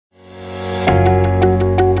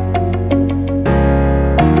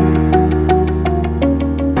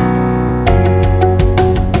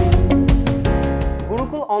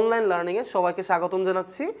সবাইকে স্বাগতম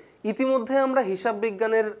জানাচ্ছি। ইতিমধ্যে আমরা হিসাব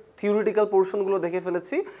বিজ্ঞানের থিওরিটিক্যাল পোরশনগুলো দেখে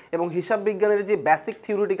ফেলেছি এবং হিসাব বিজ্ঞানের যে বেসিক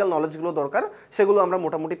থিওরিটিক্যাল নলেজগুলো দরকার সেগুলো আমরা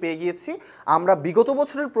মোটামুটি পেয়ে গিয়েছি। আমরা বিগত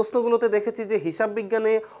বছরের প্রশ্নগুলোতে দেখেছি যে হিসাব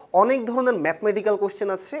বিজ্ঞানে অনেক ধরনের ম্যাথমেটিক্যাল কোশ্চেন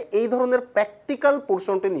আছে। এই ধরনের প্র্যাকটিক্যাল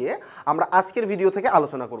পোরশনটি নিয়ে আমরা আজকের ভিডিও থেকে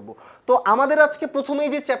আলোচনা করব। তো আমাদের আজকে প্রথমেই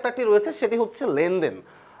যে চ্যাপ্টারটি রয়েছে সেটি হচ্ছে লেনদেন।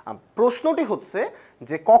 প্রশ্নটি হচ্ছে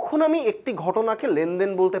যে কখন আমি একটি ঘটনাকে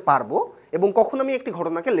লেনদেন বলতে পারবো এবং কখন আমি একটি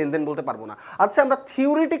ঘটনাকে লেনদেন বলতে পারবো না। আচ্ছা, আমরা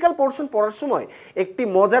থিওরিটিক্যাল পোরশন পড়ার সময় একটি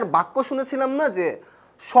মজার বাক্য শুনেছিলাম না, যে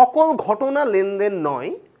সকল ঘটনা লেনদেন নয়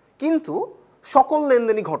কিন্তু সকল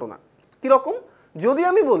লেনদেনই ঘটনা। কীরকম? যদি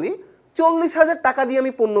আমি বলি 40,000 টাকা দিয়ে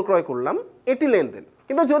আমি পণ্য ক্রয় করলাম, এটি লেনদেন।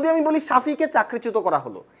 কিন্তু যদি আমি বলি সাফিকে চাকরিচ্যুত করা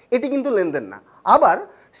হলো, এটি কিন্তু লেনদেন না। আবার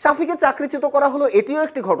সাফিকে চাকরিচ্যুত করা হলো, এটিও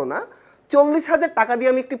একটি ঘটনা। 40,000 টাকা দিয়ে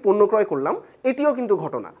আমি একটি পণ্য ক্রয় করলাম, এটিও কিন্তু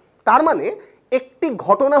ঘটনা। তার মানে একটি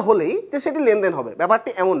ঘটনা হলেই যে সেটি লেনদেন হবে,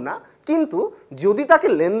 ব্যাপারটি এমন না। কিন্তু যদি তাকে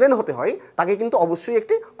লেনদেন হতে হয় তাকে কিন্তু অবশ্যই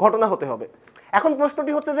একটি ঘটনা হতে হবে। এখন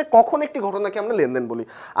প্রশ্নটি হচ্ছে যে কখন একটি ঘটনাকে আমরা লেনদেন বলি।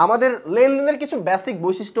 আমাদের লেনদেনের কিছু বেসিক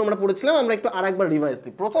বৈশিষ্ট্য আমরা পড়েছিলাম, আমরা একটু আরেকবার রিভাইজ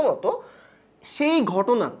দিই। প্রথমত, সেই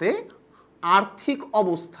ঘটনাতে আর্থিক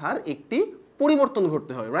অবস্থার একটি পরিবর্তন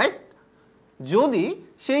ঘটতে হয়, রাইট? যদি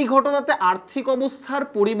সেই ঘটনাতে আর্থিক অবস্থার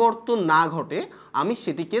পরিবর্তন না ঘটে আমি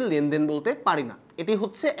সেটিকে লেনদেন বলতে পারি না। এটি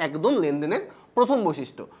হচ্ছে একদম লেনদেনের প্রথম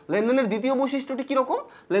বৈশিষ্ট্য। লেনদেনের দ্বিতীয় বৈশিষ্ট্যটি কীরকম?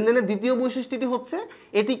 লেনদেনের দ্বিতীয় বৈশিষ্ট্যটি হচ্ছে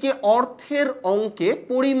এটিকে অর্থের অঙ্কে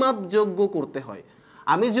পরিমাপযোগ্য করতে হয়।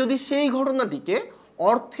 আমি যদি সেই ঘটনাটিকে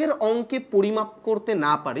অর্থের অঙ্কে পরিমাপ করতে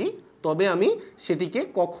না পারি তবে আমি সেটিকে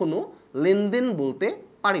কখনো লেনদেন বলতে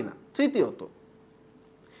পারি না। তৃতীয়ত,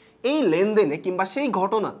 এই লেনদেনে কিংবা সেই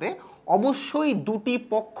ঘটনাতে অবশ্যই দুটি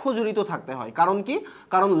পক্ষ জড়িত থাকতে হয়। কারণ কি?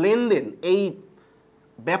 কারণ লেনদেন এই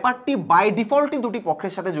ব্যাপারটি বাই ডিফল্টই দুটি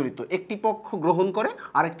পক্ষের সাথে জড়িত। একটি পক্ষ গ্রহণ করে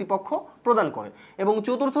আর একটি পক্ষ প্রদান করে। এবং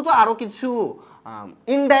চতুর্থত আরও কিছু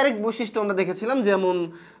ইনডাইরেক্ট বৈশিষ্ট্য আমরা দেখেছিলাম, যেমন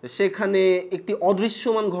সেখানে একটি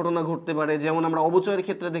অদৃশ্যমান ঘটনা ঘটতে পারে। যেমন আমরা অবচয়ের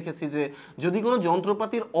ক্ষেত্রে দেখেছি যে যদি কোনো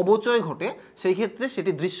যন্ত্রপাতির অবচয় ঘটে সেই ক্ষেত্রে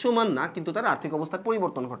সেটি দৃশ্যমান না, কিন্তু তার আর্থিক অবস্থার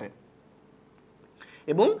পরিবর্তন ঘটে।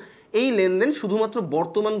 এবং এই লেনদেন শুধুমাত্র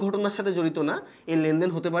বর্তমান ঘটনার সাথে জড়িত না, এই লেনদেন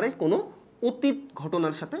হতে পারে কোনো অতীত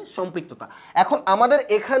ঘটনার সাথে সম্পৃক্ততা। এখন আমাদের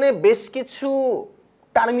এখানে বেশ কিছু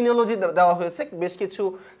টার্মিনোলজি দেওয়া হয়েছে, বেশ কিছু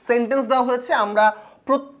সেন্টেন্স দেওয়া হয়েছে। আমরা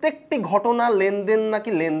প্রত্যেকটি ঘটনা লেনদেন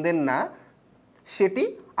নাকি লেনদেন না সেটি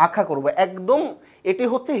আখ্যা করব একদম। এটি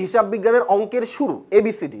হচ্ছে হিসাব বিজ্ঞানের অঙ্কের শুরু,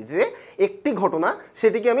 এবিসিডি, যে একটি ঘটনা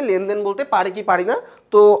সেটিকে আমি লেনদেন বলতে পারি কি পারি না।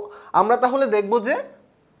 তো আমরা তাহলে দেখব যে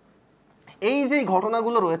এই যে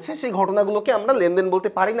ঘটনাগুলো রয়েছে সেই ঘটনাগুলোকে আমরা লেনদেন বলতে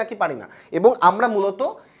পারি নাকি পারি না। এবং আমরা মূলত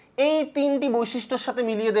এই তিনটি বৈশিষ্ট্যের সাথে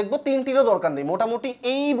মিলিয়ে দেখব। তিনটিরও দরকার নেই, মোটামুটি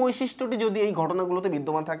এই বৈশিষ্ট্যটি যদি এই ঘটনাগুলোতে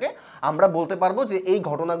বিদ্যমান থাকে আমরা বলতে পারবো যে এই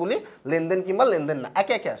ঘটনাগুলি লেনদেন কিংবা লেনদেন না।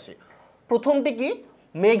 একে একে আসি। প্রথমটি কি?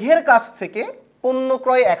 মেঘের কাছ থেকে পণ্য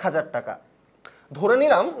ক্রয় 1,000 টাকা। ধরে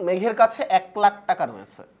নিলাম মেঘের কাছে 1 লাখ টাকা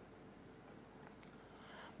রয়েছে।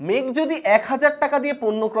 মেঘ যদি 1,000 টাকা দিয়ে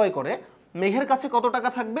পণ্য ক্রয় করে, মেঘের কাছে কত টাকা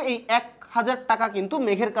থাকবে? এই 1,000 টাকা কিন্তু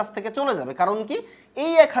মেঘের কাছ থেকে চলে যাবে। কারণ কি?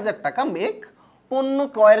 এই 1,000 টাকা মেঘ পণ্য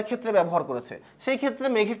ক্রয়ের ক্ষেত্রে ব্যবহার করেছে। সেই ক্ষেত্রে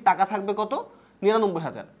মেঘের টাকা থাকবে কত?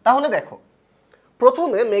 99,000। তাহলে দেখো,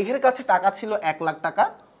 প্রথমে মেঘের কাছে টাকা ছিল 1 লাখ টাকা,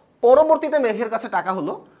 পরবর্তীতে মেঘের কাছে টাকা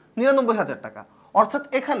হলো 99,000 টাকা। অর্থাৎ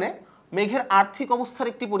এখানে মেঘের আর্থিক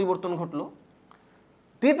অবস্থার একটি পরিবর্তন ঘটলো।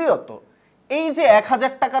 দ্বিতীয়ত, এই যে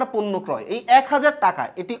 1,000 টাকার পণ্য ক্রয়, এই 1,000 টাকা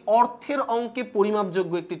এটি অর্থের অঙ্কে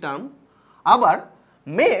পরিমাপযোগ্য একটি টার্ম। আবার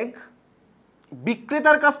মেঘ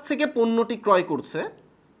বিক্রেতার কাছ থেকে পণ্যটি ক্রয় করছে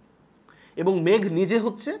এবং মেঘ নিজে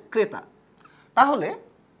হচ্ছে ক্রেতা। তাহলে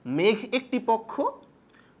মেঘ একটি পক্ষ,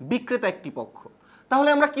 বিক্রেতা একটি পক্ষ। তাহলে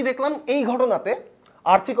আমরা কি দেখলাম? এই ঘটনাতে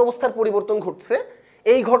আর্থিক অবস্থার পরিবর্তন ঘটছে,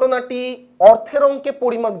 এই ঘটনাটি অর্থের অঙ্কে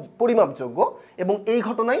পরিমাপযোগ্য এবং এই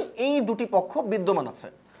ঘটনায় এই দুটি পক্ষ বিদ্যমান আছে।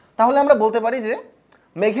 তাহলে আমরা বলতে পারি যে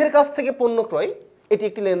মেঘের কাছ থেকে পণ্য ক্রয় এটি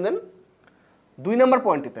একটি লেনদেন। 2 নম্বর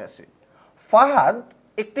পয়েন্টটিতে আসি। ফাহাদ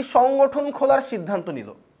একটি সংগঠন খোলার সিদ্ধান্ত নিল।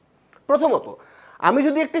 প্রথমত, আমি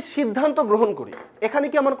যদি একটি সিদ্ধান্ত গ্রহণ করি, এখানে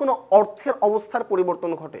কি আমার কোনো অর্থের অবস্থার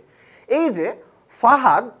পরিবর্তন ঘটে? এই যে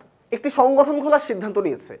ফাহাদ একটি সংগঠন খোলার সিদ্ধান্ত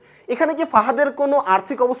নিয়েছে, এখানে কি ফাহাদের কোনো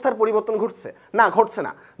আর্থিক অবস্থার পরিবর্তন ঘটছে? না, ঘটছে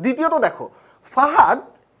না। দ্বিতীয়ত দেখো, ফাহাদ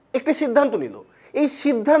একটি সিদ্ধান্ত নিল, এই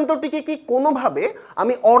সিদ্ধান্তটিকে কি কোনোভাবে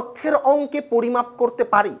আমি অর্থের অঙ্কে পরিমাপ করতে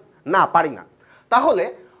পারি? না, পারি না। তাহলে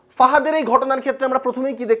ফাহাদের এই ঘটনার ক্ষেত্রে আমরা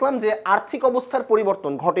প্রথমেই কি দেখলাম? যে আর্থিক অবস্থার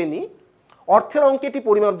পরিবর্তন ঘটেনি, অর্থের অঙ্কে এটি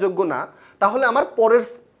পরিমাপযোগ্য না। তাহলে আমার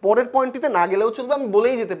পরের পয়েন্টটিতে না গেলেও চলবে, আমি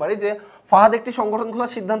বলেই যেতে পারি যে ফাহাদ একটি সংগঠন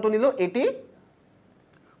খোলার সিদ্ধান্ত নিল, এটি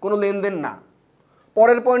কোনো লেনদেন না।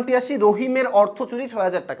 পরের পয়েন্টটি আসি, রহিমের অর্থ চুরি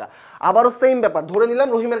 ৬,০০০ টাকা। আবারও সেম ব্যাপার, ধরে নিলাম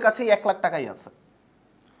রহিমের কাছে ১,০০,০০০ টাকাই আছে।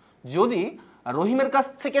 যদি রহিমের কাছ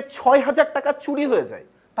থেকে ৬,০০০ টাকা চুরি হয়ে যায়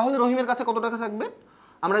তাহলে রহিমের কাছে কত টাকা থাকবে?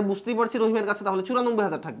 আমরা বুঝতেই পারছি রহিমের কাছে তাহলে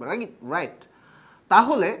 ৯৪,০০০ থাকবে, রাইট?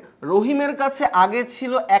 তাহলে রহিমের কাছে আগে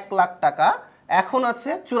ছিল ১,০০,০০০ টাকা, এখন আছে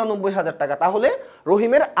 ৯৪,০০০ টাকা। তাহলে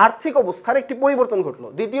রহিমের আর্থিক অবস্থার একটি পরিবর্তন ঘটলো।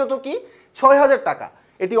 দ্বিতীয়ত কি, ৬,০০০ টাকা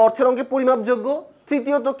এটি অর্থের অঙ্কে পরিমাপযোগ্য।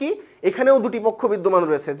 তৃতীয়ত কি, এখানেও দুটি পক্ষ বিদ্যমান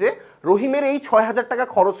রয়েছে যে রহিমের এই ৬,০০০ টাকা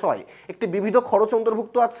খরচ হয় একটি বিবিধ খরচ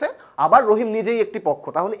অন্তর্ভুক্ত আছে, আবার রহিম নিজেই একটি পক্ষ,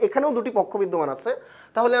 তাহলে এখানেও দুটি পক্ষ বিদ্যমান আছে।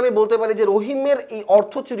 তাহলে আমি বলতে পারি যে রহিমের এই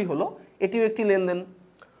অর্থ চুরি হলো, এটিও একটি লেনদেন।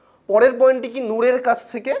 পরের পয়েন্টটি কি, নূরের কাছ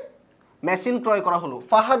থেকে মেশিন ক্রয় করা হলো।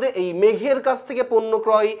 ফাহাদে এই মেঘের কাছ থেকে পণ্য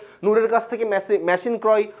ক্রয়, নূরের কাছ থেকে মেশিন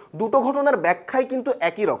ক্রয়, দুটো ঘটনার ব্যাখ্যাই কিন্তু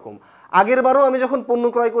একই রকম। আগেরবারও আমি যখন পণ্য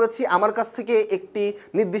ক্রয় করেছি আমার কাছ থেকে একটি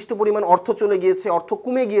নির্দিষ্ট পরিমাণ অর্থ চলে গিয়েছে, অর্থ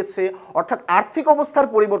কমে গিয়েছে, অর্থাৎ আর্থিক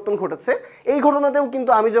অবস্থার পরিবর্তন ঘটেছে। এই ঘটনাতেও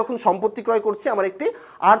কিন্তু আমি যখন সম্পত্তি ক্রয় করছি আমার একটি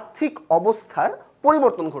আর্থিক অবস্থার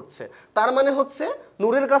পরিবর্তন ঘটছে। তার মানে হচ্ছে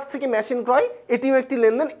নূরের কাছ থেকে মেশিন ক্রয় এটিও একটি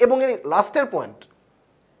লেনদেন। এবং এর লাস্টের পয়েন্ট,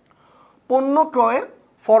 পণ্য ক্রয়ের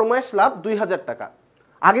ফরমায়েশ লাভ ২,০০০ টাকা।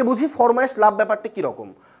 আগে বুঝি ফরমায়েশ লাভ ব্যাপারটি কীরকম।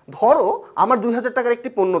 ধরো আমার ২,০০০ টাকার একটি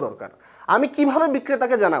পণ্য দরকার, আমি কিভাবে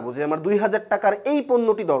বিক্রেতাকে জানাবো যে আমার ২,০০০ টাকার এই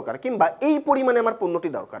পণ্যটি দরকার কিংবা এই পরিমাণে আমার পণ্যটি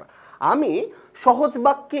দরকার? আমি সহজ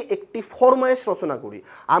বাক্যে একটি ফরমায়েশ রচনা করি,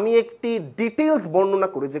 আমি একটি ডিটেলস বর্ণনা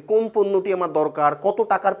করি যে কোন পণ্যটি আমার দরকার, কত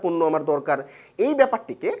টাকার পণ্য আমার দরকার। এই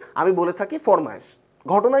ব্যাপারটিকে আমি বলে থাকি ফরমায়েশ।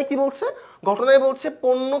 ঘটনায় কি বলছে? ঘটনায় বলছে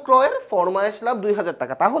পণ্য ক্রয়ের ফরমায়েশ লাভ ২,০০০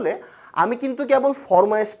 টাকা। তাহলে আমি কিন্তু কেবল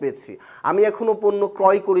ফরমায়েশ পেয়েছি, আমি এখনো পণ্য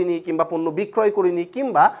ক্রয় করিনি কিংবা পণ্য বিক্রয় করিনি,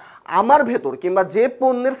 কিংবা আমার ভেতর কিংবা যে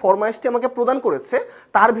পণ্যের ফরমায়েশটি আমাকে প্রদান করেছে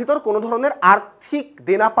তার ভেতর কোনো ধরনের আর্থিক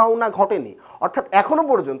দেনা পাওনা ঘটেনি। অর্থাৎ এখনো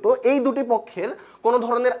পর্যন্ত এই দুটি পক্ষের কোনো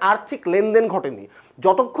ধরনের আর্থিক লেনদেন ঘটেনি।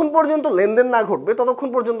 যতক্ষণ পর্যন্ত লেনদেন না ঘটবে ততক্ষণ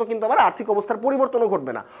পর্যন্ত কিন্তু আমার আর্থিক অবস্থার পরিবর্তনও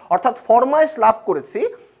ঘটবে না। অর্থাৎ ফরমায়েশ লাভ করেছি,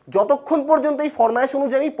 যতক্ষণ পর্যন্ত এই ফরমায়েশ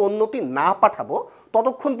অনুযায়ী পণ্যটি না পাঠাবো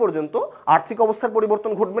ততক্ষণ পর্যন্ত আর্থিক অবস্থার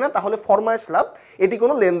পরিবর্তন ঘটবে না। তাহলে ফরমায়েশ লাভ এটি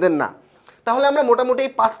কোনো লেনদেন না। তাহলে আমরা মোটামুটি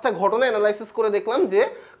এই ৫টা ঘটনা অ্যানালাইসিস করে দেখলাম যে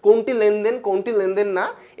কোনটি লেনদেন কোনটি লেনদেন না।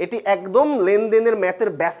 এটি একদম লেনদেনের ম্যাথের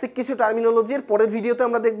বেসিক কিছু টার্মিনোলজি। এর পরের ভিডিওতে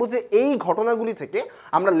আমরা দেখব যে এই ঘটনাগুলি থেকে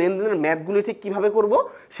আমরা লেনদেনের ম্যাথগুলি ঠিক কিভাবে করব।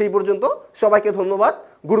 সেই পর্যন্ত সবাইকে ধন্যবাদ।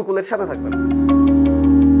 গুরুকুলের সাথে থাকবেন।